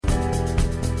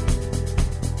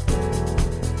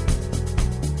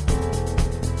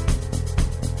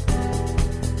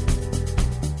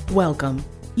Welcome.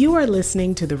 You are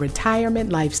listening to the Retirement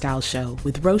Lifestyle Show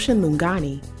with Roshan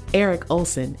Lungani, Eric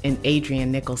Olson, and Adrian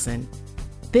Nicholson.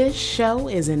 This show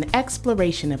is an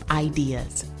exploration of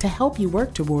ideas to help you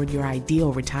work toward your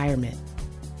ideal retirement.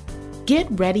 Get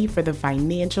ready for the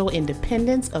financial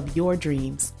independence of your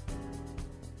dreams.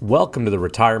 Welcome to the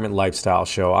Retirement Lifestyle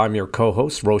Show. I'm your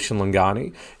co-host, Roshan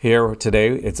Lungani. Here today,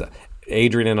 it's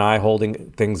Adrian and I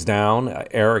holding things down.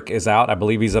 Eric is out. I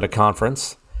believe he's at a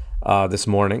conference this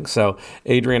morning. So,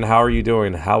 Adrian, how are you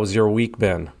doing? How's your week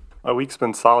been? My week's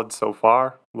been solid so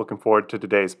far. Looking forward to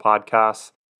today's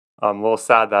podcast. I'm a little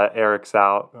sad that Eric's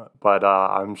out, but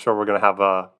I'm sure we're going to have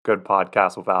a good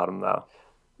podcast without him, though.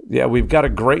 Yeah, we've got a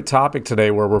great topic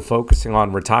today where we're focusing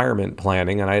on retirement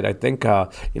planning. And I think,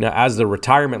 as the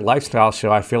Retirement Lifestyle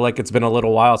Show, I feel like it's been a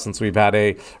little while since we've had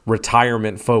a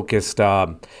retirement-focused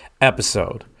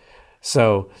episode.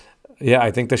 So, yeah,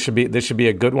 I think this should be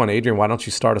a good one. Adrian, why don't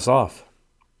you start us off?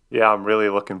 Yeah, I'm really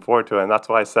looking forward to it. And that's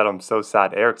why I said I'm so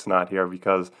sad Eric's not here,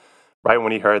 because right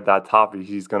when he heard that topic,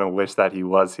 he's going to wish that he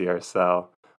was here. So,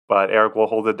 but Eric will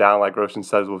hold it down, like Roshan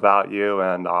says, without you,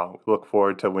 and look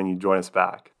forward to when you join us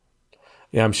back.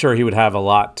 Yeah, I'm sure he would have a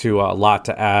lot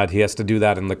to add. He has to do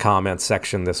that in the comments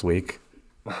section this week.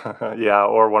 Yeah,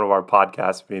 or one of our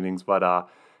podcast meetings. But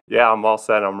yeah, I'm all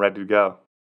set. I'm ready to go.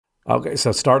 Okay,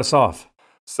 so start us off.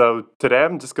 So today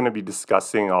I'm just going to be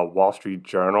discussing a Wall Street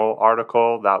Journal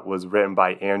article that was written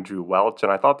by Andrew Welch.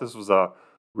 And I thought this was a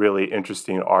really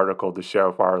interesting article to share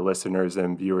with our listeners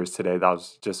and viewers today that I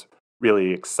was just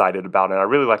really excited about. And I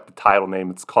really like the title name.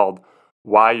 It's called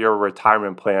Why Your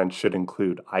Retirement Plan Should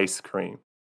Include Ice Cream.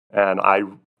 And I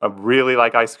really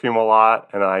like ice cream a lot,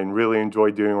 and I really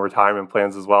enjoy doing retirement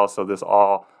plans as well. So this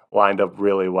all lined up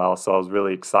really well. So I was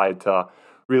really excited to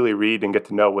really read and get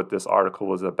to know what this article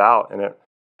was about. And it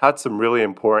had some really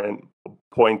important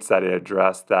points that it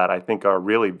addressed that I think are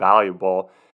really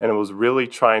valuable. And it was really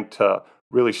trying to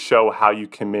really show how you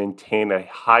can maintain a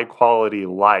high quality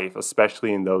life,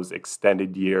 especially in those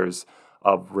extended years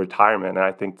of retirement. And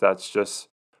I think that's just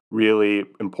really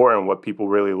important, what people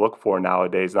really look for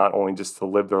nowadays, not only just to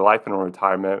live their life in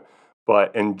retirement,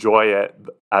 but enjoy it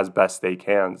as best they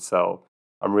can. So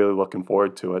I'm really looking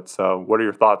forward to it. So what are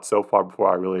your thoughts so far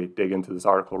before I really dig into this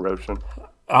article, Roshan?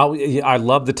 I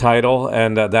love the title,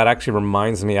 and that actually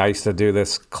reminds me, I used to do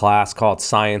this class called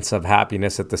Science of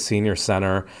Happiness at the Senior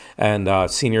Center, and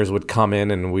seniors would come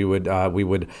in and we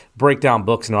would break down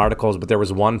books and articles, but there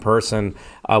was one person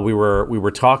we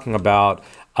were talking about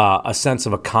a sense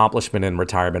of accomplishment in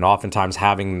retirement. Oftentimes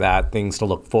having that, things to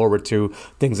look forward to,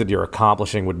 things that you're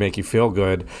accomplishing would make you feel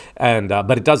good. And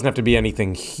but it doesn't have to be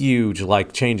anything huge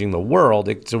like changing the world.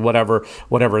 It's whatever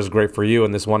is great for you.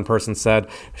 And this one person said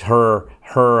her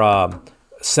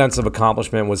sense of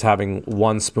accomplishment was having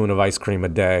one spoon of ice cream a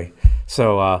day.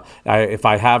 So if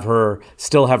I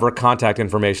still have her contact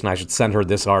information, I should send her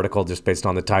this article just based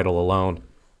on the title alone.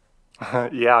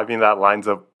 Yeah, I mean, that lines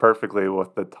up perfectly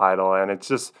with the title, and it's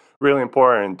just really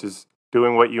important, just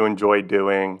doing what you enjoy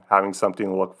doing, having something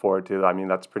to look forward to. I mean,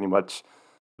 that's pretty much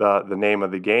the name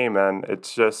of the game, and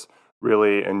it's just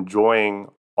really enjoying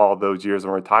all those years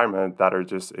of retirement that are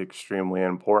just extremely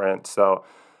important. So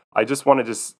I just want to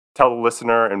just tell the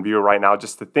listener and viewer right now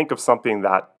just to think of something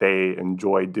that they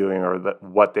enjoy doing or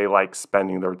what they like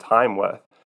spending their time with.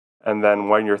 And then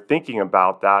when you're thinking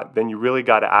about that, then you really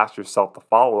got to ask yourself the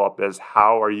follow-up is,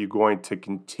 how are you going to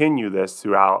continue this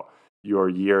throughout your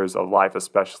years of life,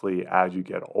 especially as you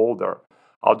get older?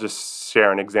 I'll just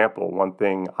share an example. One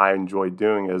thing I enjoy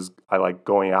doing is I like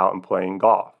going out and playing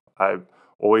golf. I've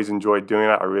always enjoyed doing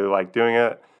it. I really like doing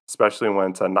it, especially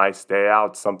when it's a nice day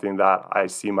out. It's something that I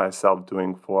see myself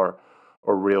doing for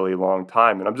a really long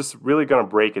time. And I'm just really going to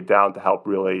break it down to help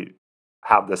really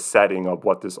have the setting of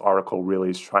what this article really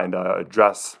is trying to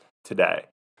address today.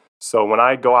 So when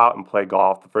I go out and play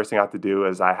golf, the first thing I have to do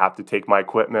is I have to take my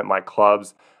equipment, my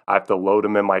clubs, I have to load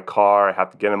them in my car, I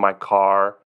have to get in my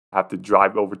car, I have to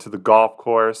drive over to the golf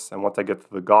course, and once I get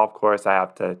to the golf course, I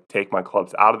have to take my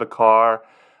clubs out of the car,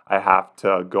 I have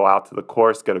to go out to the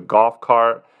course, get a golf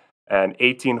cart, and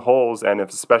 18 holes, and if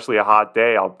it's especially a hot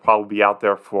day, I'll probably be out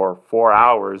there for 4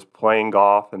 hours playing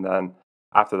golf, and then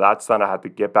after that's done, I have to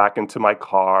get back into my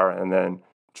car and then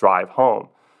drive home.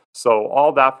 So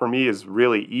all that for me is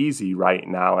really easy right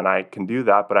now, and I can do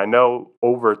that. But I know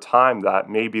over time that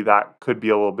maybe that could be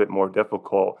a little bit more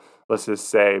difficult. Let's just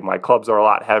say my clubs are a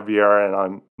lot heavier and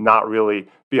I'm not really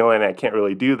feeling I can't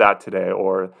really do that today,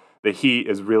 or the heat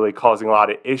is really causing a lot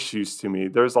of issues to me.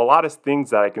 There's a lot of things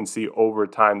that I can see over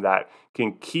time that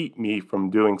can keep me from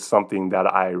doing something that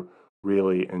I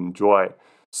really enjoy.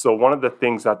 So one of the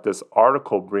things that this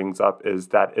article brings up is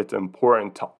that it's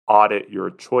important to audit your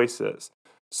choices.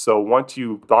 So once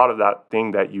you've thought of that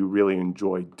thing that you really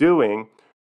enjoy doing,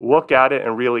 look at it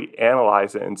and really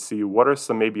analyze it and see what are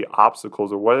some maybe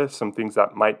obstacles or what are some things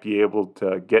that might be able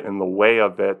to get in the way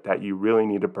of it that you really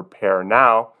need to prepare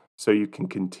now so you can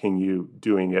continue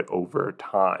doing it over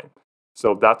time.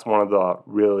 So that's one of the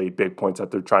really big points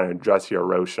that they're trying to address here,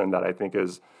 Roshan, that I think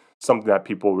is something that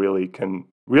people really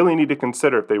need to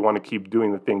consider if they want to keep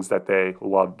doing the things that they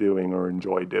love doing or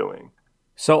enjoy doing.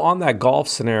 So on that golf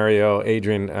scenario,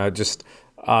 Adrian, just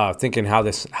thinking how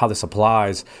this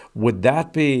applies, would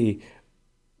that be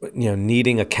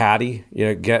needing a caddy?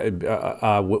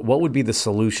 What would be the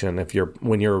solution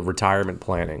when you're retirement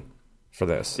planning for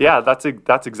this? Yeah, that's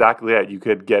exactly it. You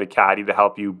could get a caddy to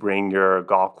help you bring your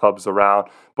golf clubs around.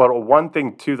 But one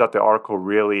thing too that the article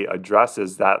really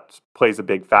addresses that plays a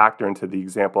big factor into the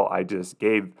example I just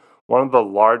gave. One of the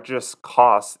largest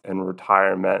costs in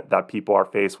retirement that people are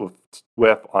faced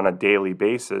with on a daily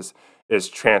basis is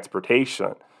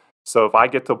transportation. So if I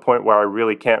get to a point where I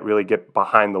really can't really get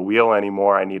behind the wheel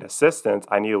anymore, I need assistance,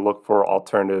 I need to look for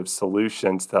alternative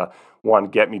solutions to one,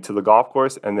 get me to the golf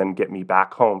course and then get me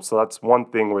back home. So that's one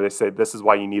thing where they say this is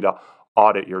why you need to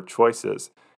audit your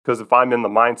choices. Because if I'm in the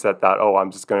mindset that, oh,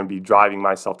 I'm just going to be driving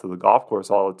myself to the golf course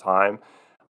all the time,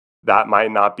 that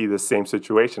might not be the same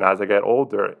situation as I get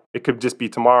older. It could just be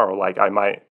tomorrow. Like I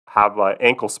might have an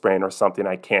ankle sprain or something.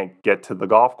 I can't get to the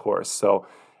golf course. So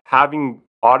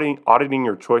auditing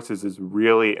your choices is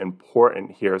really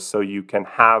important here so you can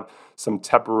have some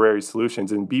temporary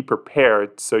solutions and be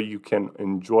prepared so you can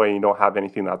enjoy and you don't have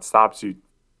anything that stops you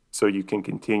so you can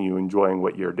continue enjoying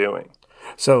what you're doing.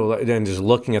 So then just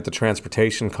looking at the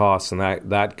transportation costs and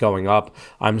that going up,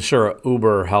 I'm sure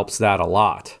Uber helps that a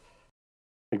lot.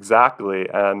 Exactly.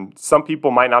 And some people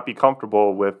might not be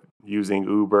comfortable with using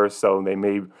Uber, so they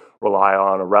may rely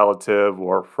on a relative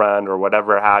or a friend or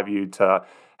whatever have you to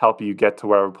help you get to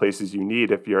wherever places you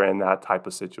need if you're in that type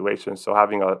of situation. So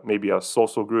having maybe a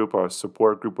social group or a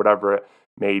support group, whatever it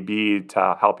may be,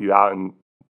 to help you out in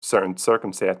certain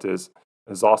circumstances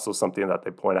is also something that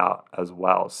they point out as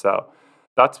well. So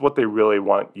that's what they really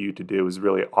want you to do is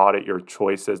really audit your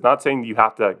choices. Not saying you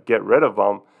have to get rid of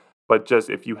them, but just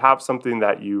if you have something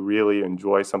that you really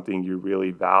enjoy, something you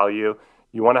really value,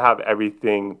 you want to have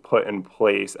everything put in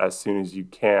place as soon as you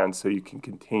can so you can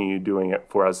continue doing it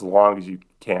for as long as you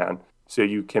can so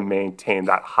you can maintain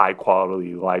that high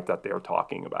quality life that they're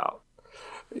talking about.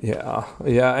 Yeah,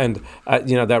 yeah, and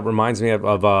that reminds me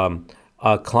of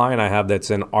a client I have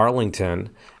that's in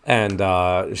Arlington,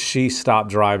 and she stopped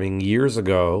driving years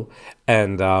ago,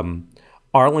 and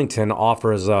Arlington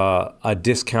offers a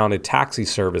discounted taxi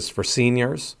service for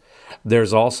seniors.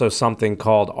 There's also something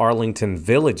called Arlington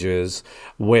Villages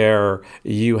where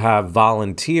you have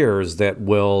volunteers that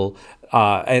will,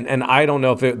 and I don't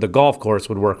know if the golf course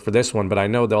would work for this one, but I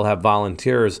know they'll have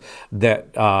volunteers that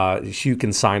you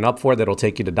can sign up for that'll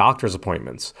take you to doctor's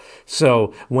appointments.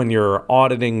 So when you're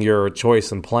auditing your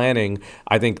choice and planning,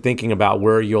 I think thinking about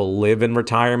where you'll live in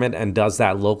retirement and does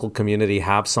that local community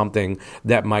have something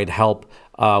that might help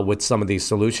with some of these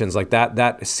solutions like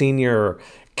that senior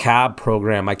cab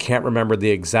program. I can't remember the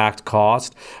exact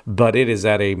cost, but it is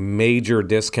at a major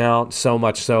discount, so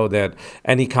much so that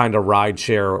any kind of ride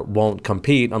share won't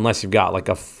compete unless you've got like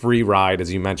a free ride,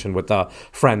 as you mentioned, with a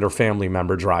friend or family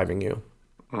member driving you.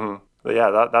 Mm-hmm.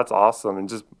 Yeah, that's awesome. And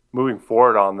just moving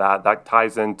forward on that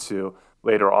ties into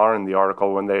later on in the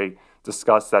article when they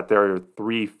discuss that there are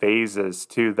three phases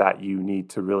too that you need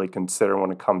to really consider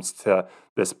when it comes to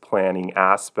this planning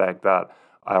aspect that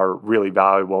are really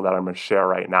valuable that I'm going to share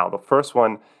right now. The first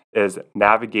one is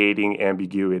navigating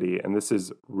ambiguity, and this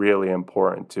is really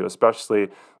important too, especially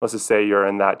let's just say you're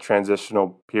in that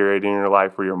transitional period in your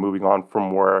life where you're moving on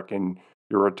from work and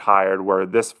you're retired, where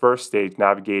this first stage,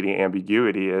 navigating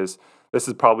ambiguity, this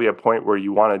is probably a point where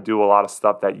you want to do a lot of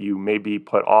stuff that you maybe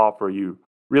put off or you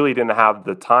really didn't have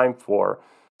the time for.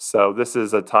 So this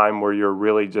is a time where you're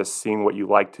really just seeing what you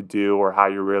like to do or how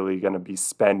you're really going to be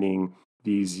spending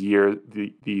these years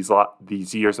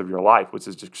of your life, which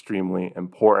is extremely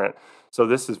important. So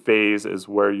phase is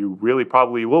where you really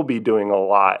probably will be doing a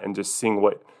lot and just seeing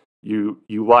what you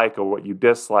like or what you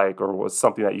dislike or what's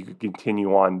something that you could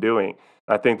continue on doing.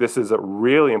 And I think this is a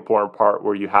really important part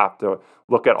where you have to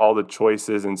look at all the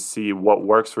choices and see what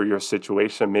works for your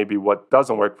situation, maybe what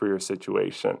doesn't work for your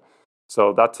situation.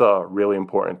 So that's a really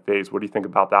important phase. What do you think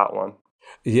about that one?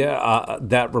 Yeah,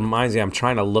 that reminds me. I'm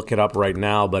trying to look it up right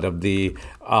now, but of the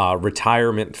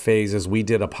retirement phases, we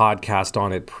did a podcast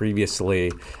on it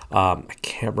previously. I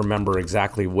can't remember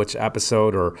exactly which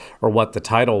episode or what the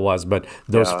title was, but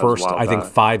those Yeah, that was a first, while I think,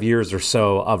 back. 5 years or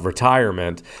so of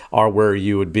retirement are where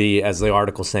you would be, as the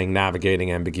article saying,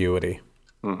 navigating ambiguity.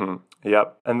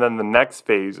 Yep. And then the next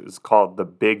phase is called the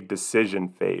big decision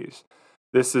phase.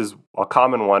 This is a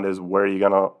common one is where you're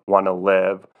going to want to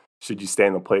live. Should you stay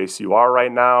in the place you are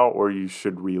right now or you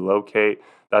should relocate?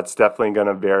 That's definitely going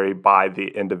to vary by the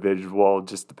individual,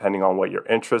 just depending on what your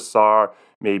interests are,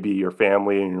 maybe your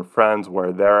family and your friends,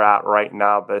 where they're at right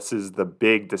now. This is the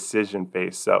big decision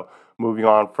phase. So moving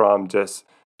on from just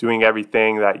doing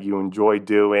everything that you enjoy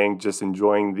doing, just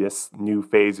enjoying this new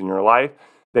phase in your life,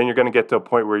 then you're going to get to a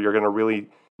point where you're going to really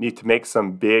need to make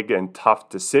some big and tough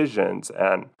decisions.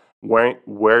 And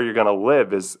where you're going to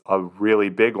live is a really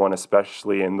big one,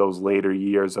 especially in those later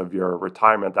years of your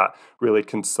retirement, that really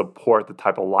can support the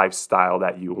type of lifestyle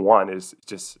that you want is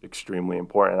just extremely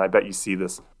important. And I bet you see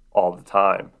this all the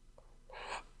time.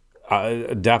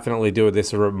 I definitely do.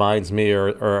 This reminds me,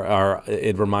 or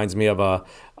it reminds me of a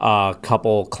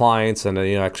couple clients, and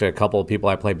actually a couple of people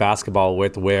I play basketball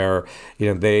with, where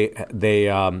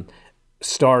they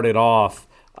started off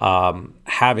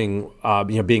having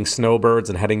being snowbirds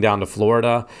and heading down to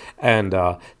Florida, and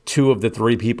two of the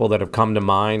three people that have come to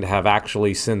mind have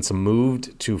actually since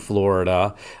moved to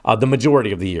Florida. The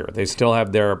majority of the year, they still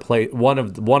have their play. One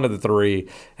of the three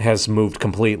has moved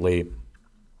completely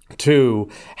to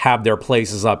have their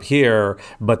places up here,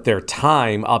 but their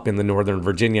time up in the Northern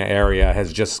Virginia area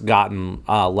has just gotten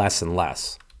less and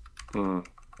less.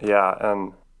 Yeah,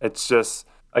 and it's just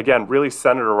again really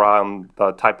centered around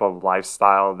the type of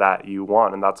lifestyle that you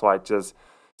want, and that's why it's just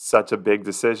such a big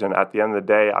decision. At the end of the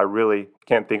day, I really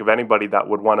can't think of anybody that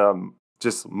would want to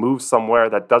just move somewhere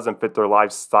that doesn't fit their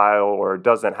lifestyle or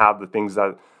doesn't have the things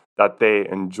that they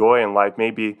enjoy in life.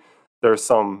 Maybe there's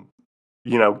some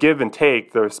give and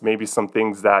take. There's maybe some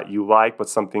things that you like, but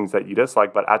some things that you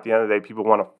dislike. But at the end of the day, people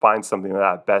want to find something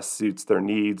that best suits their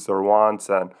needs, their wants,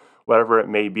 and whatever it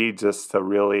may be, just to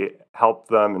really help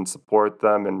them and support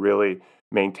them and really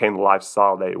maintain the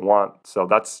lifestyle they want. So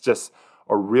that's just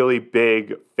a really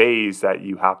big phase that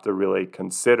you have to really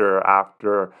consider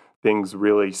after things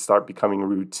really start becoming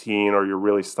routine or you're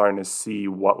really starting to see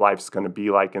what life's going to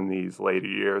be like in these later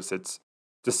years. It's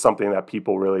just something that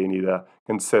people really need to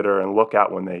consider and look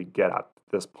at when they get at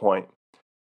this point.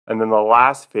 And then the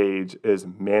last phase is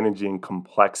managing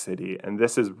complexity. And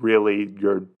this is really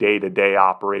your day to day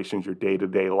operations, your day to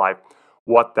day life,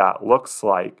 what that looks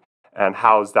like, and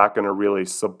how is that going to really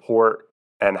support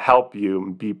and help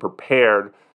you be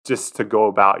prepared just to go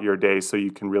about your day so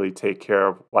you can really take care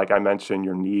of, like I mentioned,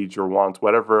 your needs, your wants,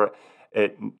 whatever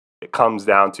it, it comes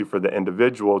down to for the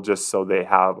individual, just so they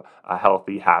have a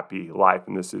healthy, happy life.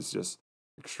 And this is just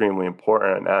extremely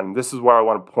important. And this is where I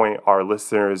want to point our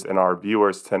listeners and our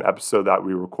viewers to an episode that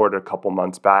we recorded a couple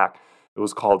months back. It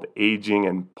was called Aging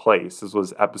in Place. This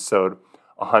was episode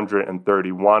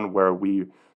 131, where we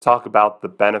talk about the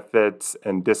benefits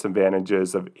and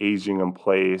disadvantages of aging in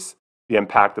place, the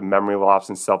impact of memory loss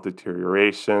and self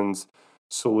deteriorations,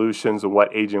 solutions, and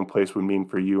what aging in place would mean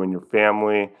for you and your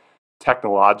family,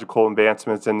 technological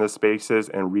advancements in the spaces,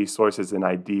 and resources and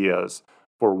ideas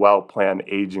for well-planned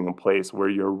aging in place, where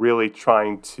you're really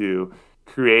trying to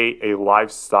create a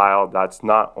lifestyle that's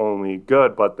not only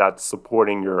good, but that's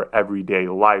supporting your everyday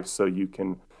life so you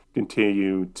can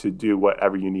continue to do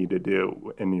whatever you need to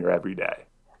do in your everyday.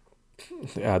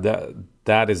 Yeah,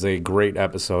 that is a great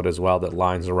episode as well. That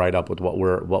lines right up with what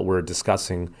we're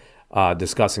discussing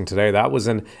today. That was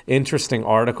an interesting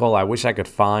article. I wish I could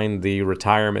find the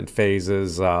retirement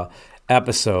phases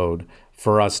episode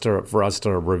for us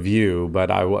to review. But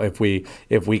if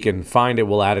we can find it,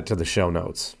 we'll add it to the show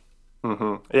notes.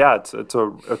 Yeah, it's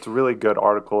a really good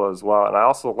article as well, and I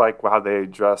also like how they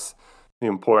address the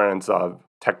importance of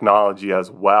technology as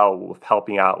well with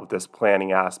helping out with this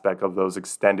planning aspect of those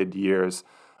extended years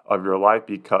of your life,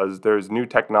 because there's new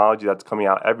technology that's coming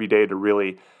out every day to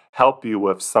really help you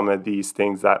with some of these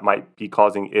things that might be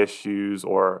causing issues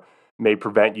or may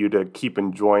prevent you to keep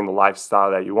enjoying the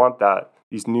lifestyle that you want. That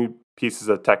these new pieces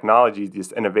of technology,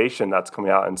 this innovation that's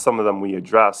coming out, and some of them we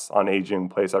address on Aging in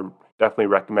Place. I definitely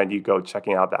recommend you go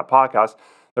checking out that podcast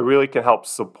that really can help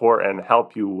support and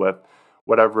help you with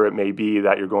whatever it may be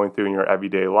that you're going through in your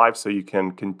everyday life so you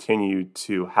can continue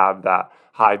to have that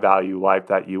high value life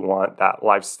that you want, that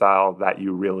lifestyle that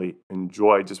you really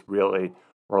enjoy. Just really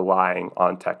relying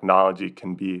on technology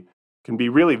can be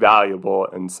really valuable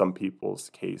in some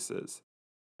people's cases.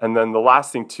 And then the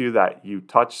last thing too that you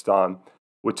touched on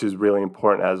which is really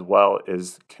important as well,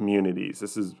 is communities.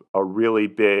 This is a really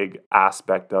big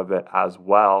aspect of it as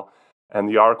well. And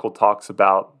the article talks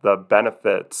about the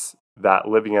benefits that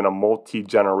living in a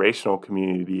multi-generational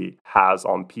community has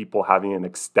on people having an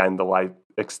extended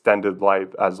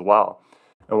life as well.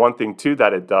 And one thing too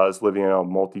that it does, living in a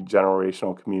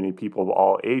multi-generational community, people of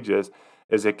all ages,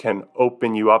 is it can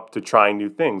open you up to trying new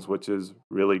things, which is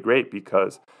really great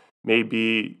because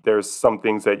maybe there's some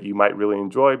things that you might really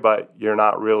enjoy, but you're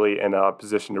not really in a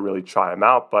position to really try them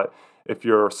out. But if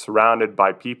you're surrounded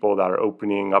by people that are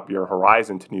opening up your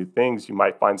horizon to new things, you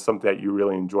might find something that you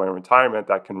really enjoy in retirement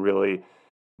that can really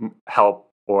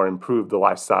help or improve the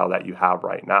lifestyle that you have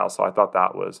right now. So I thought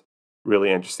that was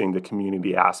really interesting, the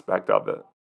community aspect of it.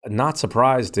 Not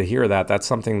surprised to hear that. That's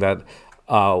something that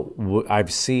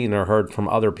I've seen or heard from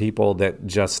other people that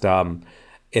just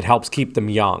it helps keep them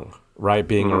young, right?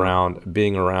 Being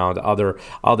around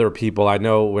other people. I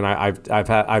know when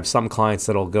I've some clients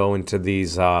that'll go into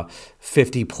these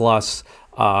 50 plus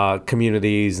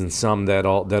communities, and some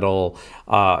that'll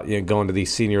go into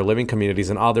these senior living communities,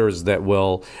 and others that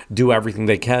will do everything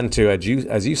they can to,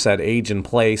 as you said, age in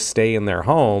place, stay in their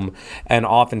home. And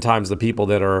oftentimes the people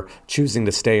that are choosing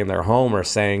to stay in their home are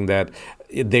saying that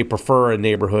they prefer a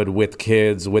neighborhood with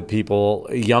kids, with people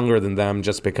younger than them,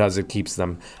 just because it keeps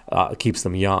them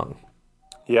young.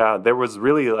 Yeah, there was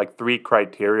really like three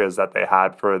criterias that they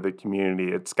had for the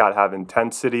community. It's got to have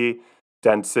intensity,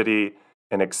 density,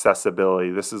 and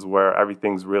accessibility. This is where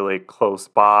everything's really close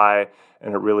by,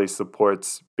 and it really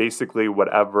supports basically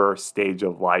whatever stage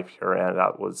of life you're in.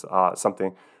 That was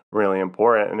something really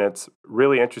important. And it's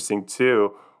really interesting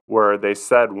too, where they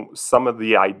said some of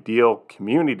the ideal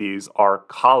communities are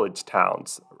college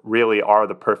towns, really are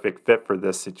the perfect fit for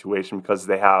this situation because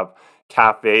they have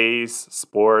cafes,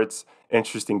 sports,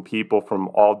 interesting people from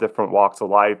all different walks of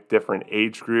life, different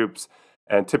age groups.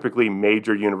 And typically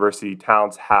major university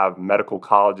towns have medical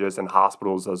colleges and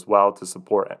hospitals as well to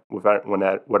support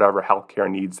whatever healthcare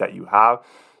needs that you have.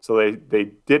 So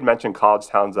they did mention college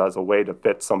towns as a way to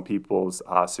fit some people's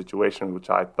situation, which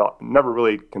I thought never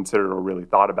really considered or really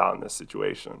thought about in this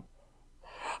situation.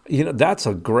 That's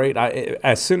a great,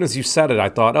 as soon as you said it, I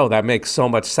thought, oh, that makes so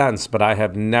much sense, but I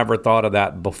have never thought of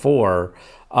that before.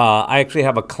 I actually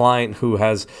have a client who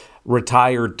has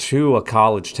retired to a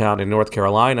college town in North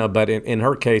Carolina, but in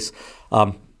her case,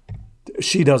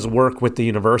 she does work with the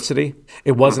university.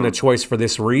 It wasn't a choice for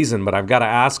this reason, but I've got to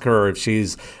ask her if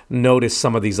she's noticed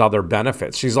some of these other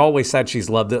benefits. She's always said she's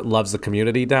loves the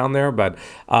community down there, but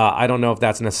I don't know if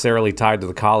that's necessarily tied to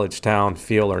the college town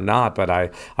feel or not, but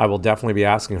I will definitely be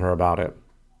asking her about it.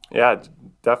 Yeah,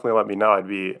 definitely let me know. I'd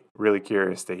be really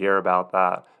curious to hear about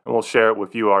that. And we'll share it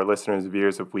with you, our listeners and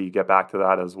viewers, if we get back to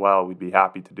that as well. We'd be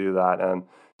happy to do that. And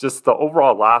just the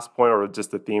overall last point, or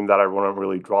just the theme that I want to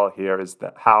really draw here, is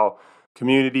that how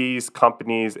communities,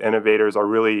 companies, innovators are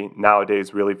really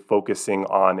nowadays really focusing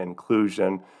on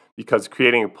inclusion, because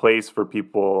creating a place for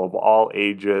people of all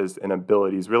ages and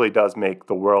abilities really does make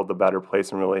the world a better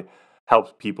place and really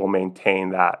helps people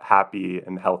maintain that happy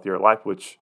and healthier life,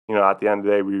 which, at the end of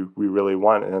the day, we really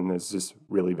want and is just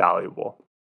really valuable.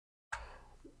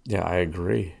 Yeah, I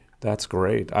agree. That's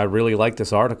great. I really like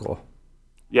this article.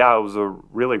 Yeah, it was a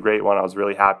really great one. I was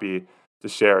really happy to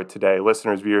share it today.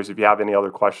 Listeners, viewers, if you have any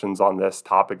other questions on this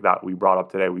topic that we brought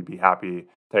up today, we'd be happy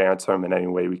to answer them in any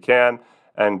way we can.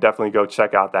 And definitely go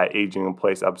check out that Aging in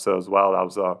Place episode as well. That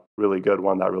was a really good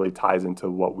one that really ties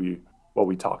into what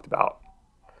we talked about.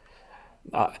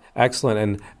 Excellent.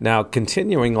 And now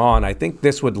continuing on, I think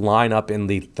this would line up in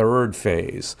the third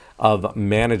phase of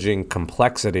managing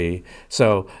complexity.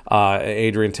 So,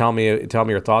 Adrian, tell me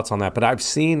your thoughts on that. But I've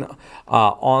seen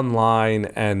online,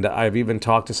 and I've even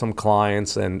talked to some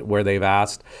clients, and where they've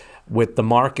asked, with the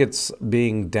markets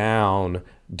being down,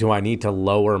 do I need to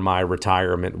lower my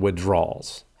retirement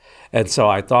withdrawals? And so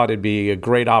I thought it'd be a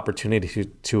great opportunity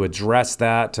to address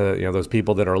that to those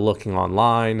people that are looking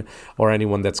online, or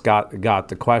anyone that's got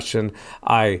the question.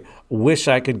 I wish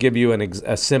I could give you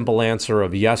a simple answer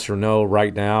of yes or no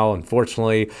right now.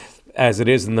 Unfortunately, as it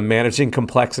is in the managing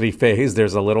complexity phase,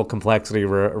 there's a little complexity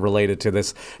related to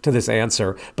this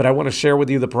answer. But I want to share with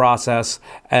you the process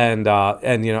and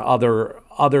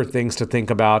other things to think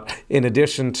about in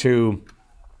addition to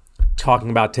talking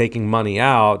about taking money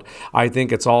out. I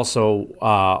think it's also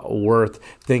worth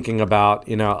thinking about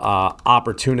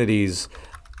opportunities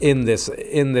in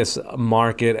this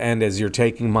market, and as you're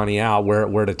taking money out,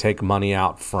 where to take money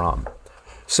out from.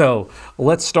 So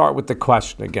let's start with the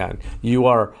question again.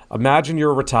 Imagine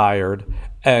you're retired,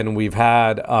 and we've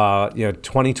had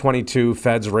 2022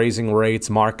 Feds raising rates,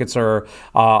 markets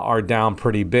are down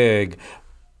pretty big.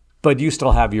 but you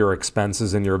still have your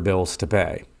expenses and your bills to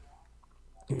pay.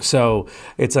 So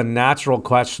it's a natural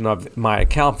question of, my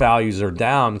account values are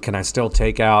down. Can I still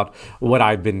take out what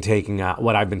I've been taking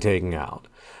out?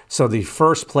 So the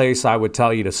first place I would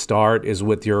tell you to start is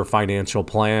with your financial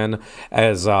plan.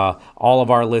 As all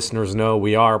of our listeners know,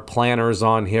 we are planners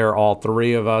on here, all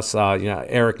three of us.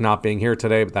 Eric not being here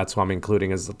today, but that's who I'm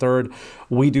including as the third.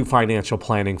 We do financial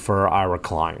planning for our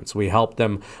clients. We help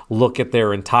them look at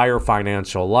their entire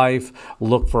financial life,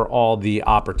 look for all the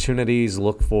opportunities,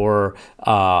 look for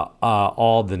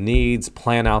all the needs,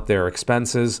 plan out their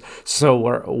expenses.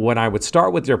 So when I would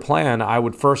start with your plan, I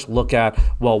would first look at,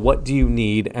 well, what do you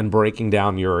need, and breaking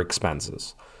down your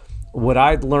expenses. What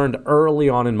I'd learned early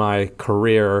on in my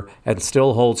career, and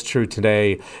still holds true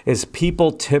today, is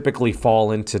people typically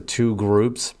fall into two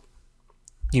groups.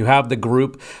 You have the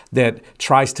group that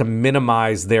tries to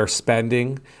minimize their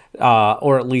spending,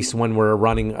 or at least when we're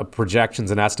running projections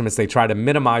and estimates, they try to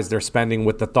minimize their spending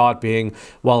with the thought being,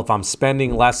 well, if I'm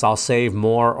spending less, I'll save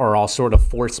more, or I'll sort of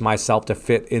force myself to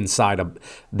fit inside of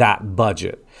that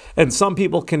budget. And some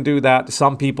people can do that.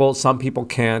 Some people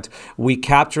can't. We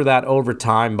capture that over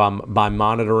time by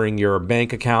monitoring your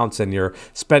bank accounts and your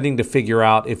spending to figure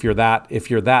out if you're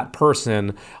that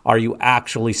person, are you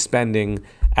actually spending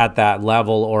at that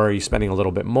level, or are you spending a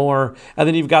little bit more? And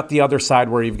then you've got the other side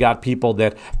where you've got people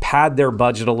that pad their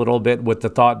budget a little bit with the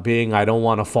thought being, I don't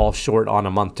want to fall short on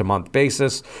a month-to-month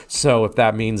basis. So if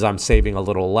that means I'm saving a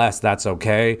little less, that's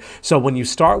okay. So when you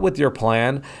start with your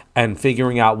plan and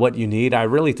figuring out what you need, I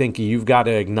really think you've got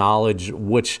to acknowledge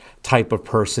which type of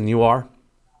person you are,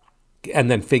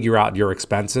 and then figure out your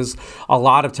expenses. A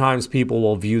lot of times people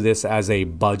will view this as a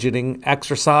budgeting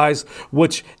exercise,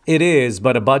 which it is,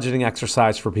 but a budgeting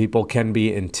exercise for people can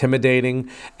be intimidating,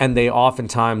 and they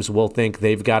oftentimes will think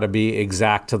they've got to be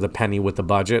exact to the penny with the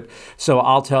budget. So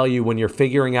I'll tell you, when you're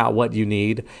figuring out what you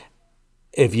need,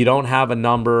 if you don't have a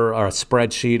number or a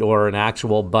spreadsheet or an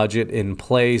actual budget in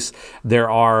place, there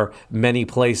are many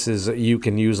places you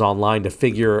can use online to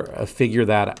figure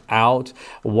that out.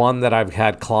 One that I've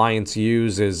had clients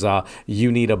use is You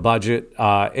Need a Budget.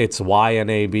 It's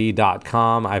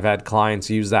ynab.com. I've had clients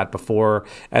use that before,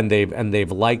 and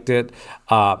they've liked it.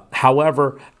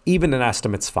 However, even an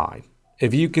estimate's fine.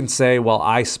 If you can say, well,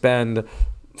 I spend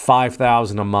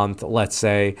 $5,000 a month, let's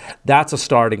say, that's a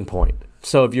starting point.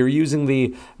 So if you're using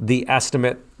the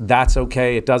estimate, that's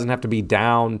okay. It doesn't have to be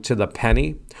down to the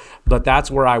penny, but that's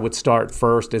where I would start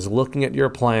first, is looking at your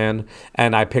plan.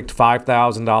 And I picked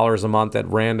 $5,000 a month at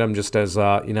random, just as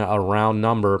a round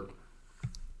number.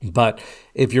 But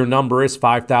if your number is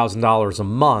 $5,000 a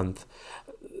month,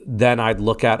 then I'd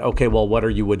look at, okay, well, what are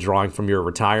you withdrawing from your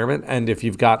retirement? And if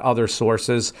you've got other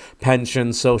sources,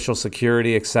 pension, Social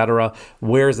Security, etc.,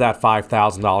 where's that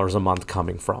 $5,000 a month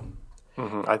coming from?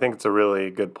 I think it's a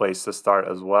really good place to start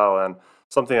as well. And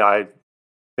something I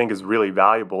think is really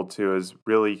valuable too is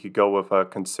really you could go with a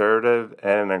conservative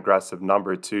and an aggressive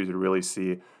number too, to really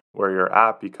see where you're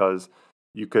at, because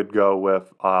you could go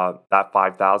with that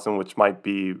 5,000, which might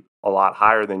be a lot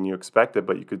higher than you expected,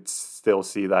 but you could still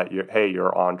see that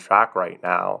you're on track right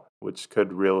now, which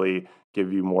could really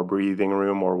give you more breathing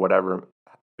room or whatever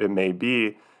it may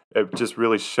be. It just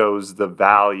really shows the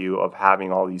value of having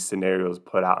all these scenarios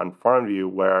put out in front of you,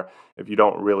 where if you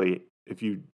don't really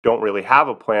have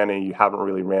a plan and you haven't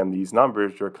really ran these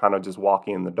numbers, you're kind of just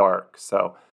walking in the dark.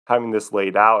 So having this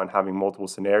laid out and having multiple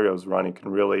scenarios running can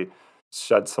really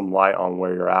shed some light on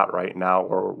where you're at right now,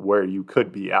 or where you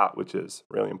could be at, which is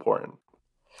really important.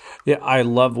 Yeah, I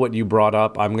love what you brought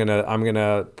up. I'm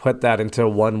gonna put that into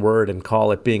one word and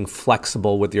call it being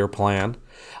flexible with your plan.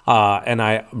 And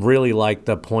I really like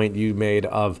the point you made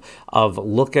of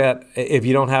look at, if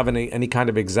you don't have any kind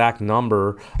of exact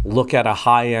number, look at a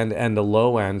high end and a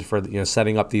low end for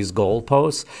setting up these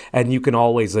goalposts, and you can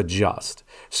always adjust.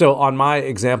 So on my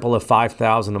example of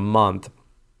 $5,000 a month,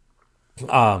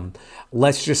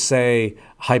 let's just say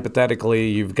hypothetically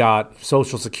you've got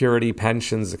Social Security,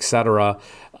 pensions, etc.,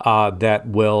 that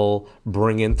will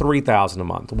bring in $3,000 a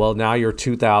month. Well, now you're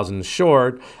 $2,000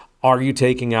 short. Are you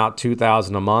taking out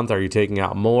 $2,000 a month? Are you taking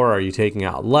out more? Are you taking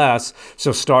out less?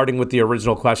 So starting with the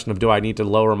original question of, do I need to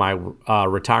lower my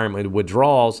retirement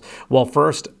withdrawals? Well,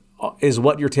 first, is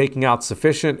what you're taking out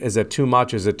sufficient? Is it too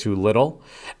much? Is it too little?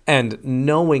 And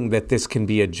knowing that this can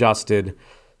be adjusted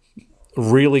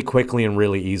really quickly and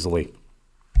really easily.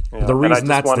 Yeah. The reason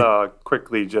and I just want to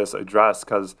quickly just address,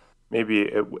 because maybe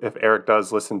if Eric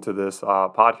does listen to this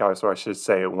podcast, or I should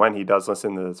say when he does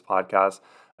listen to this podcast,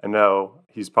 I know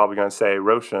he's probably going to say,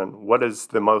 Roshan, what is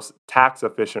the most tax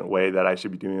efficient way that I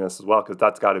should be doing this as well? Because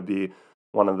that's got to be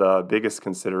one of the biggest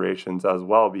considerations as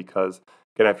well, because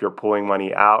Again, if you're pulling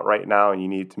money out right now and you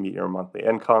need to meet your monthly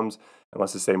incomes, and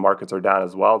let's just say markets are down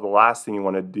as well, the last thing you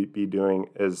want to be doing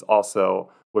is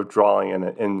also withdrawing in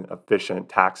an inefficient,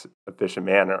 tax efficient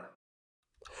manner.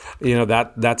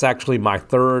 That's actually my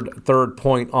third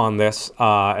point on this,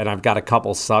 and I've got a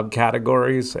couple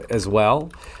subcategories as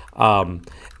well.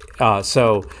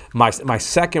 So my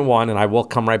second one, and I will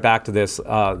come right back to this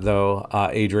though,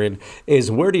 Adrian,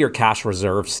 is where do your cash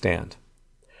reserves stand?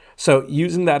 So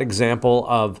using that example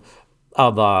of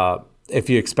if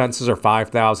your expenses are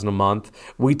 $5,000 a month,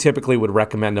 we typically would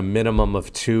recommend a minimum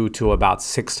of 2 to about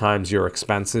 6 times your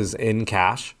expenses in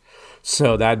cash.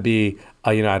 So that'd be,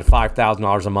 at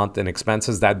 $5,000 a month in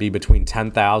expenses, that'd be between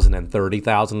 $10,000 and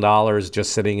 $30,000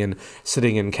 just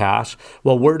sitting in cash.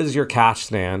 Well, where does your cash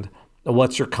stand?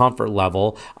 What's your comfort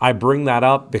level? I bring that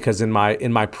up because in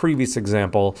my previous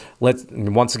example,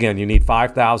 once again, you need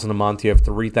 $5,000 a month. You have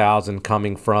 $3,000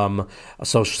 coming from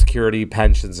Social Security,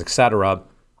 pensions, etc.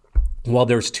 Well,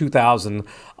 there's $2,000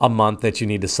 a month that you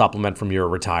need to supplement from your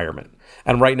retirement.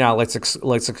 And right now, let's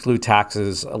exclude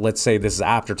taxes. Let's say this is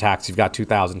after tax. You've got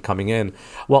 $2,000 coming in.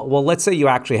 Well, let's say you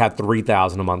actually had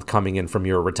 $3,000 a month coming in from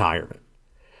your retirement.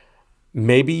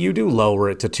 Maybe you do lower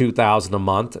it to $2,000 a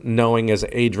month, knowing, as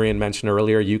Adrian mentioned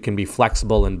earlier, you can be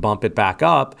flexible and bump it back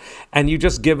up, and you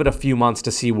just give it a few months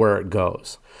to see where it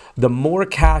goes. The more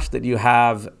cash that you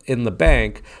have in the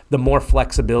bank, the more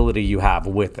flexibility you have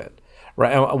with it.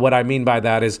 Right. And what I mean by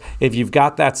that is if you've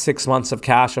got that 6 months of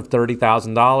cash of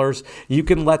 $30,000, you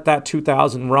can let that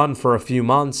 $2,000 run for a few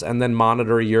months and then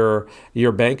monitor your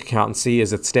bank account and see,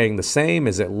 is it staying the same?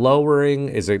 Is it lowering?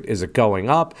 Is it going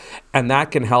up? And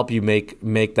that can help you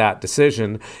make that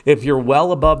decision. If you're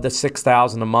well above the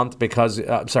 $6,000 a month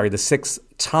the 6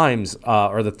 times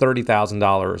or the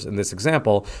 $30,000 in this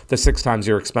example, the 6 times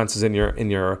your expenses in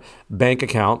your bank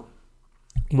account,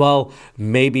 well,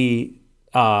 maybe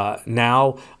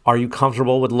now, are you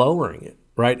comfortable with lowering it,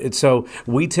 right? And so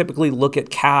we typically look at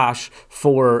cash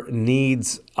for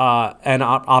needs and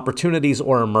opportunities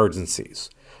or emergencies,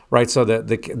 right? So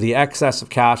the excess of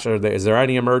cash, is there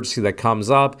any emergency that comes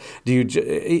up? Do you,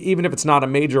 even if it's not a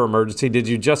major emergency, did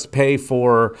you just pay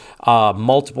for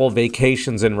multiple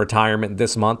vacations in retirement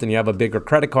this month and you have a bigger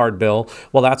credit card bill?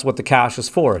 Well, that's what the cash is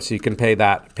for. So you can pay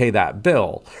that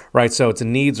bill, right? So it's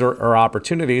needs or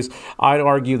opportunities. I'd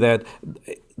argue that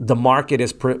the market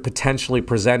is potentially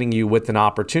presenting you with an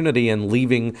opportunity, and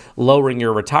lowering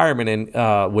your retirement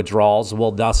withdrawals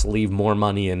will thus leave more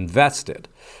money invested.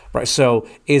 Right. So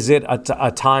is it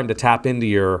a time to tap into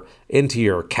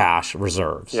your cash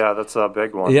reserves? Yeah, that's a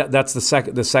big one. Yeah, that's the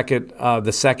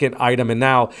second item. And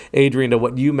now, Adrian, to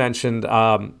what you mentioned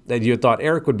that you thought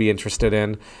Eric would be interested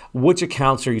in, which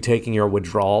accounts are you taking your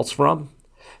withdrawals from?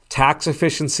 Tax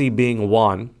efficiency being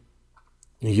one.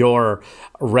 Your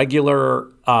regular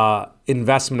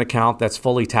investment account that's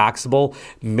fully taxable,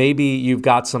 maybe you've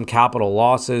got some capital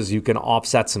losses, you can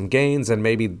offset some gains, and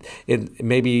maybe the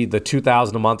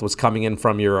 $2,000 a month was coming in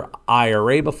from your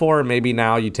IRA before, and maybe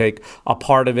now you take a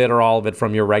part of it or all of it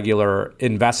from your regular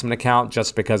investment account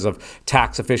just because of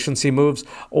tax efficiency moves,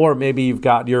 or maybe you've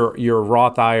got your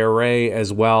Roth IRA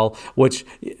as well, which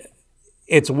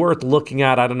it's worth looking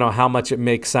at. I don't know how much it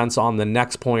makes sense on the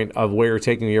next point of where you're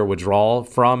taking your withdrawal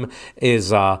from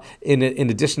is in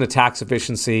addition to tax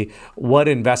efficiency, what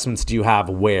investments do you have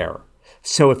where?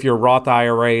 So if your Roth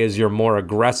IRA is your more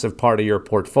aggressive part of your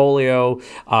portfolio,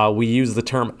 we use the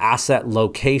term asset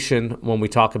location when we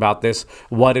talk about this,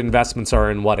 what investments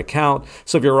are in what account.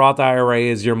 So if your Roth IRA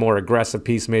is your more aggressive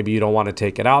piece, maybe you don't want to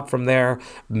take it out from there.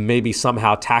 Maybe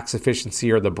somehow tax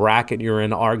efficiency or the bracket you're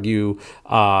in argue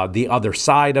the other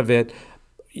side of it.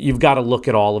 You've got to look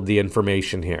at all of the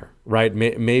information here, right?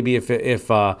 Maybe if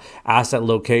asset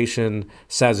location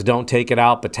says don't take it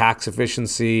out, but tax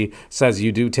efficiency says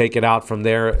you do take it out from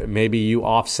there, maybe you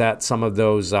offset some of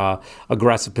those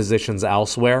aggressive positions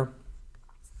elsewhere.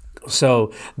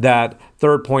 So that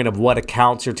third point of what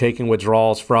accounts you're taking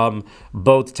withdrawals from,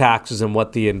 both taxes and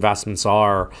what the investments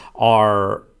are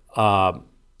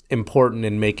important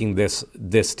in making this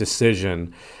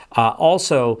decision.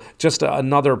 Also, just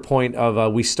another point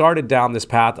of we started down this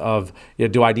path of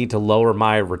do I need to lower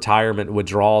my retirement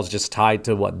withdrawals just tied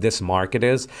to what this market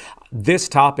is? This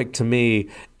topic to me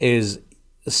is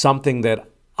something that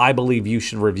I believe you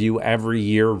should review every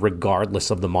year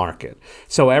regardless of the market.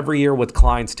 So every year with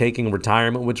clients taking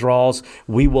retirement withdrawals,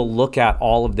 we will look at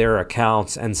all of their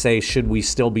accounts and say, should we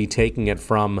still be taking it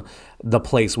from the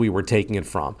place we were taking it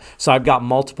from. So I've got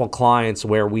multiple clients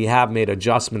where we have made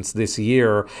adjustments this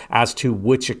year as to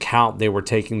which account they were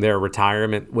taking their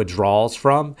retirement withdrawals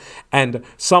from. And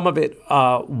some of it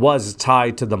was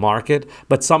tied to the market,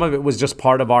 but some of it was just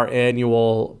part of our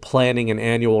annual planning and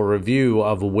annual review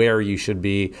of where you should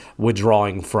be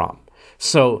withdrawing from.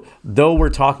 So though we're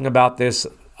talking about this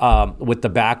with the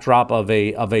backdrop of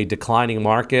a declining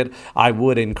market, I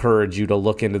would encourage you to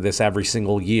look into this every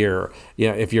single year. You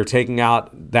know, if you're taking out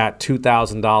that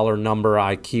 $2,000 number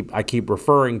I keep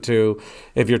referring to,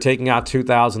 if you're taking out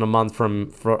 $2,000 a month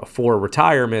for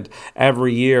retirement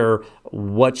every year,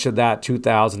 what should that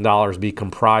 $2,000 be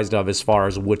comprised of as far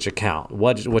as which account?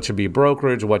 What should be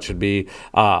brokerage? What should be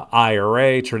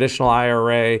IRA, traditional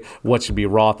IRA? What should be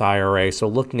Roth IRA? So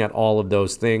looking at all of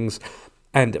those things.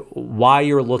 And why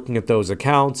you're looking at those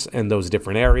accounts and those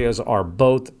different areas are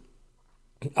both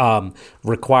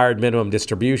required minimum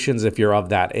distributions if you're of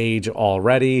that age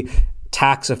already,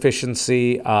 tax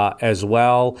efficiency as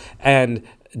well, and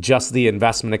just the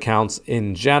investment accounts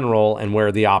in general and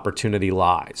where the opportunity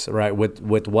lies, right,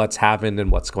 with what's happened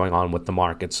and what's going on with the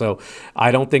market. So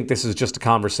I don't think this is just a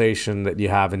conversation that you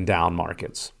have in down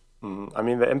markets. I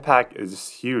mean, the impact is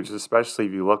huge, especially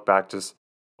if you look back just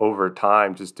over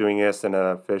time, just doing this in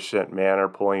an efficient manner,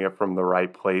 pulling it from the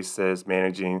right places,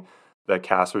 managing the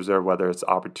cash reserve, whether it's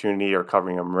opportunity or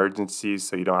covering emergencies,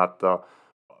 so you don't have to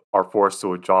are forced to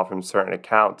withdraw from certain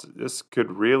accounts. This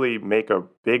could really make a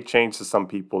big change to some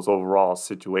people's overall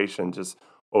situation just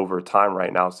over time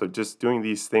right now. So just doing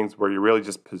these things where you're really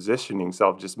just positioning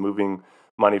yourself, just moving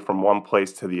money from one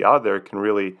place to the other can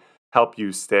really help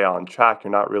you stay on track.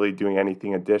 You're not really doing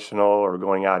anything additional or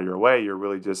going out of your way. You're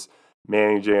really just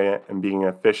managing it and being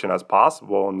efficient as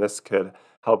possible. And this could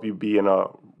help you be in a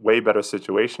way better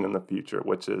situation in the future,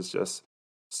 which is just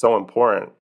so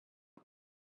important.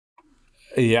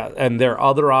 Yeah, and there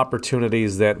are other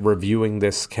opportunities that reviewing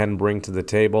this can bring to the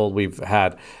table. We've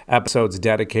had episodes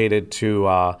dedicated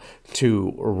to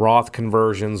Roth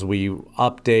conversions. We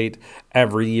update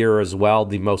every year as well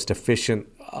the most efficient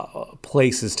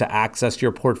places to access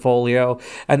your portfolio.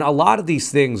 And a lot of these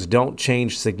things don't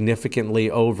change significantly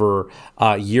over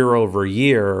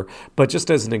year, but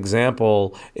just as an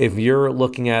example, if you're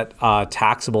looking at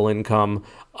taxable income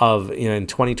of in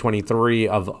 2023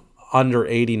 of under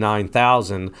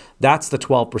 89,000, that's the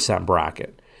 12%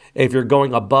 bracket. If you're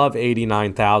going above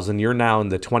 89,000, you're now in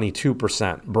the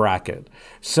 22% bracket.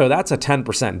 So that's a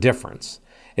 10% difference.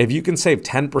 If you can save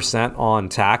 10% on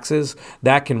taxes,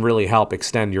 that can really help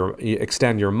extend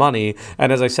your money.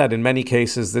 And as I said, in many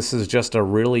cases, this is just a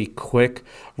really quick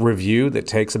review that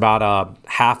takes about a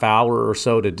half hour or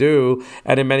so to do.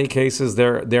 And in many cases,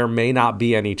 there may not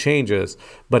be any changes.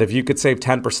 But if you could save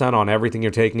 10% on everything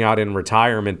you're taking out in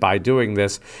retirement by doing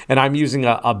this, and I'm using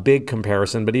a big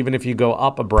comparison, but even if you go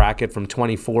up a bracket from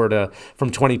 22 to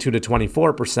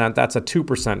 24%, that's a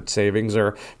 2% savings,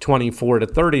 or 24 to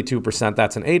 32%,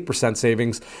 that's an 8%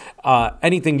 savings.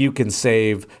 Anything you can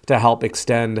save to help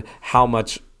extend how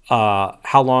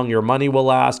long your money will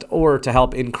last, or to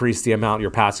help increase the amount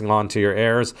you're passing on to your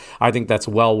heirs, I think that's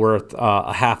well worth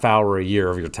a half hour a year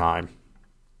of your time.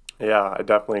 Yeah, I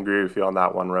definitely agree with you on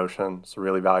that one, Roshan. It's a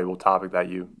really valuable topic that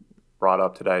you brought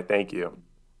up today. Thank you.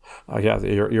 Yeah,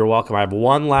 you're welcome. I have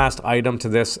one last item to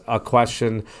this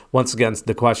question. Once again,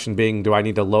 the question being, do I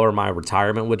need to lower my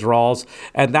retirement withdrawals?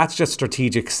 And that's just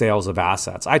strategic sales of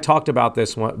assets. I talked about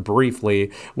this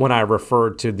briefly when I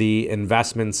referred to the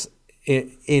investments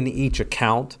in each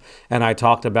account, and I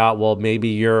talked about, well, maybe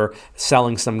you're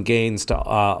selling some gains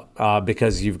to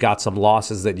because you've got some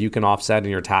losses that you can offset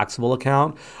in your taxable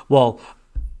account. Well,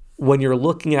 when you're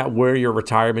looking at where your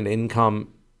retirement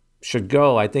income should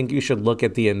go, I think you should look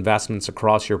at the investments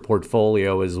across your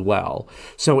portfolio as well.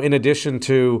 So in addition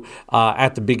to,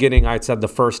 at the beginning, I said the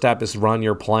first step is run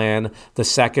your plan. The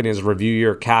second is review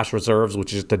your cash reserves,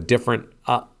 which is a different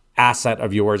asset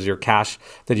of yours, your cash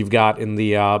that you've got in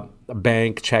the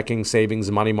bank, checking, savings,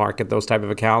 money market, those type of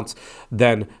accounts.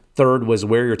 Then third was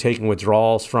where you're taking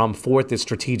withdrawals from. Fourth is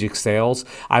strategic sales.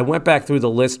 I went back through the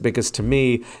list because to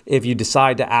me, if you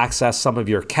decide to access some of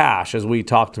your cash, as we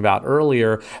talked about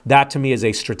earlier, that to me is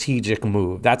a strategic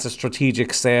move. That's a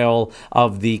strategic sale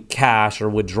of the cash or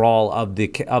withdrawal of the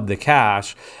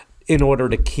cash in order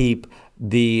to keep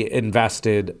the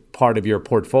invested part of your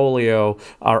portfolio,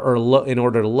 in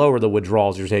order to lower the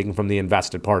withdrawals you're taking from the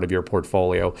invested part of your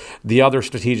portfolio. The other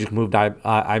strategic move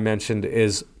I mentioned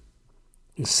is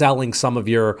selling some of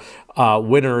your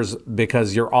winners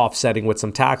because you're offsetting with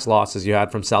some tax losses you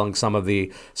had from selling some of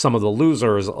the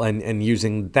losers and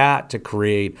using that to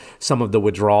create some of the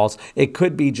withdrawals. It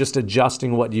could be just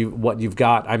adjusting what you've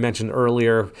got. I mentioned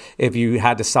earlier, if you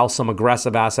had to sell some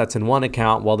aggressive assets in one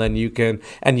account, well then you can,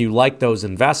 and you like those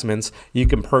investments, you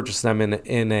can purchase them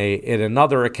in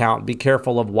another account. Be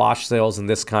careful of wash sales in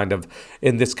this kind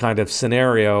of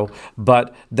scenario,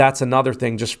 but that's another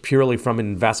thing, just purely from an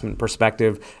investment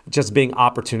perspective, just being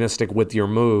opportunistic with your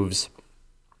moves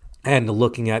and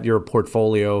looking at your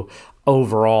portfolio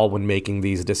overall when making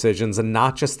these decisions, and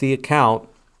not just the account,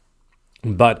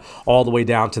 but all the way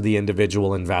down to the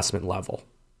individual investment level.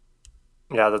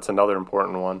 Yeah, that's another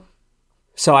important one.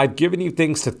 So I've given you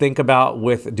things to think about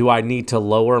with, do I need to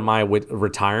lower my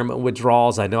retirement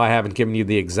withdrawals? I know I haven't given you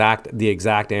the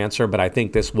exact answer, but I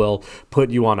think this will put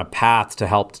you on a path to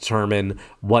help determine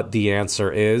what the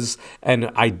answer is. And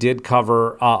I did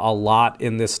cover a lot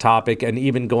in this topic, and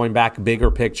even going back bigger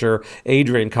picture,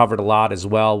 Adrian covered a lot as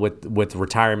well with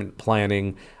retirement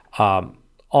planning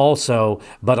also.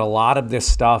 But a lot of this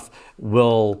stuff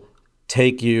will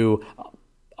take you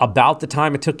about the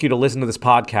time it took you to listen to this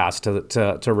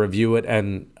podcast to review it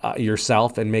and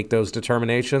yourself and make those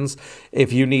determinations.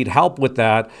 If you need help with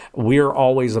that, we're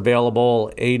always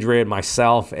available. Adrian,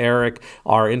 myself, Eric,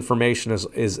 our information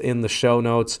is in the show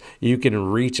notes. You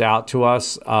can reach out to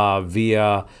us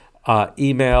via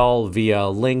email, via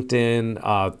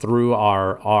LinkedIn, through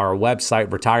our website,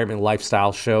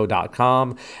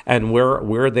 retirementlifestyleshow.com. And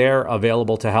we're there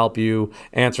available to help you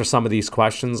answer some of these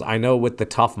questions. I know with the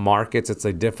tough markets, it's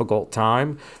a difficult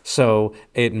time. So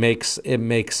it makes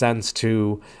sense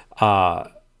to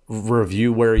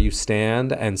review where you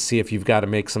stand and see if you've got to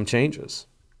make some changes.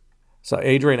 So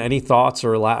Adrian, any thoughts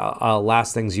or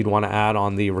last things you'd want to add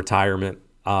on the retirement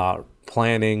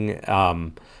planning,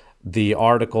 the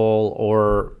article,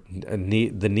 or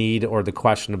the need or the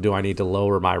question of, do I need to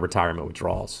lower my retirement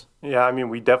withdrawals? Yeah, I mean,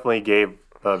 we definitely gave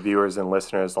viewers and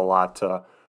listeners a lot to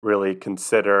really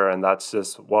consider, and that's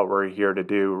just what we're here to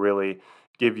do, really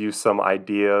give you some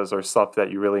ideas or stuff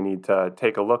that you really need to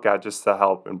take a look at just to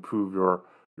help improve your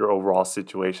overall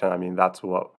situation. I mean, that's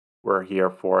what we're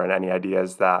here for, and any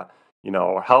ideas that,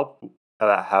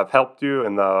 that have helped you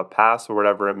in the past or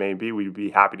whatever it may be, we'd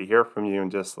be happy to hear from you,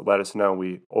 and just let us know.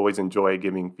 We always enjoy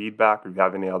giving feedback. If you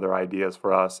have any other ideas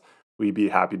for us, we'd be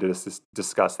happy to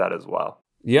discuss that as well.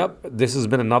 Yep. This has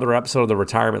been another episode of the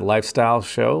Retirement Lifestyle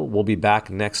Show. We'll be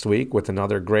back next week with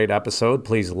another great episode.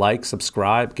 Please like,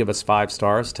 subscribe, give us 5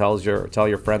 stars, tell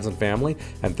your friends and family,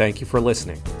 and thank you for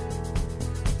listening.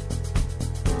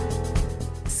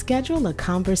 Schedule a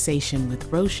conversation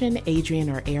with Roshan, Adrian,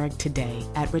 or Eric today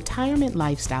at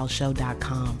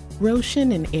retirementlifestyleshow.com.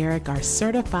 Roshan and Eric are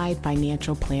certified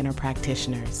financial planner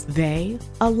practitioners. They,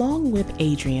 along with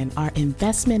Adrian, are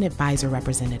investment advisor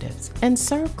representatives and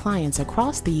serve clients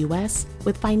across the U.S.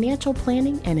 with financial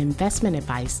planning and investment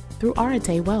advice through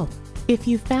Arete Wealth. If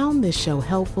you found this show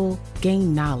helpful,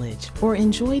 gained knowledge, or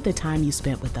enjoyed the time you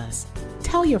spent with us,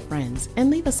 tell your friends and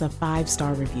leave us a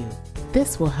 5-star review.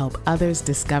 This will help others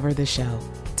discover the show.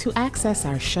 To access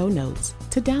our show notes,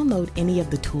 to download any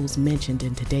of the tools mentioned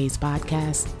in today's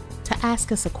podcast, to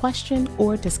ask us a question,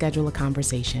 or to schedule a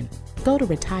conversation, go to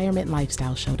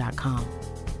retirementlifestyleshow.com.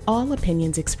 All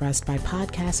opinions expressed by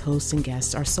podcast hosts and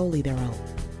guests are solely their own.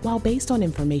 While based on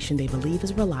information they believe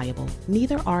is reliable,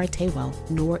 neither Arete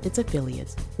Wealth nor its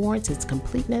affiliates warrants its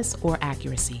completeness or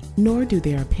accuracy, nor do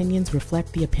their opinions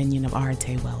reflect the opinion of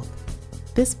Arete Wealth.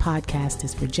 This podcast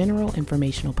is for general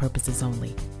informational purposes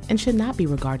only and should not be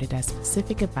regarded as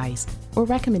specific advice or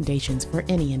recommendations for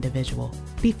any individual.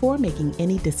 Before making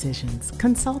any decisions,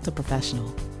 consult a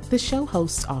professional. The show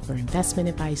hosts offer investment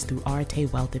advice through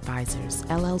Arete Wealth Advisors,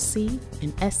 LLC,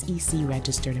 an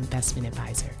SEC-registered investment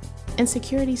advisor, and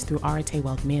securities through Arete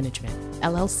Wealth Management,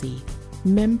 LLC,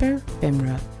 member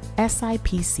FINRA,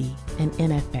 SIPC, and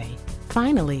NFA.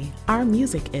 Finally, our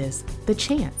music is The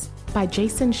Chance by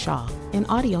Jason Shaw in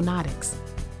Audionautics.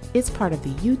 It's part of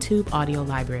the YouTube audio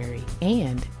library,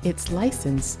 and it's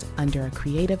licensed under a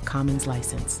Creative Commons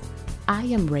license. I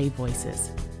am Ray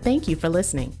Voices. Thank you for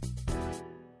listening.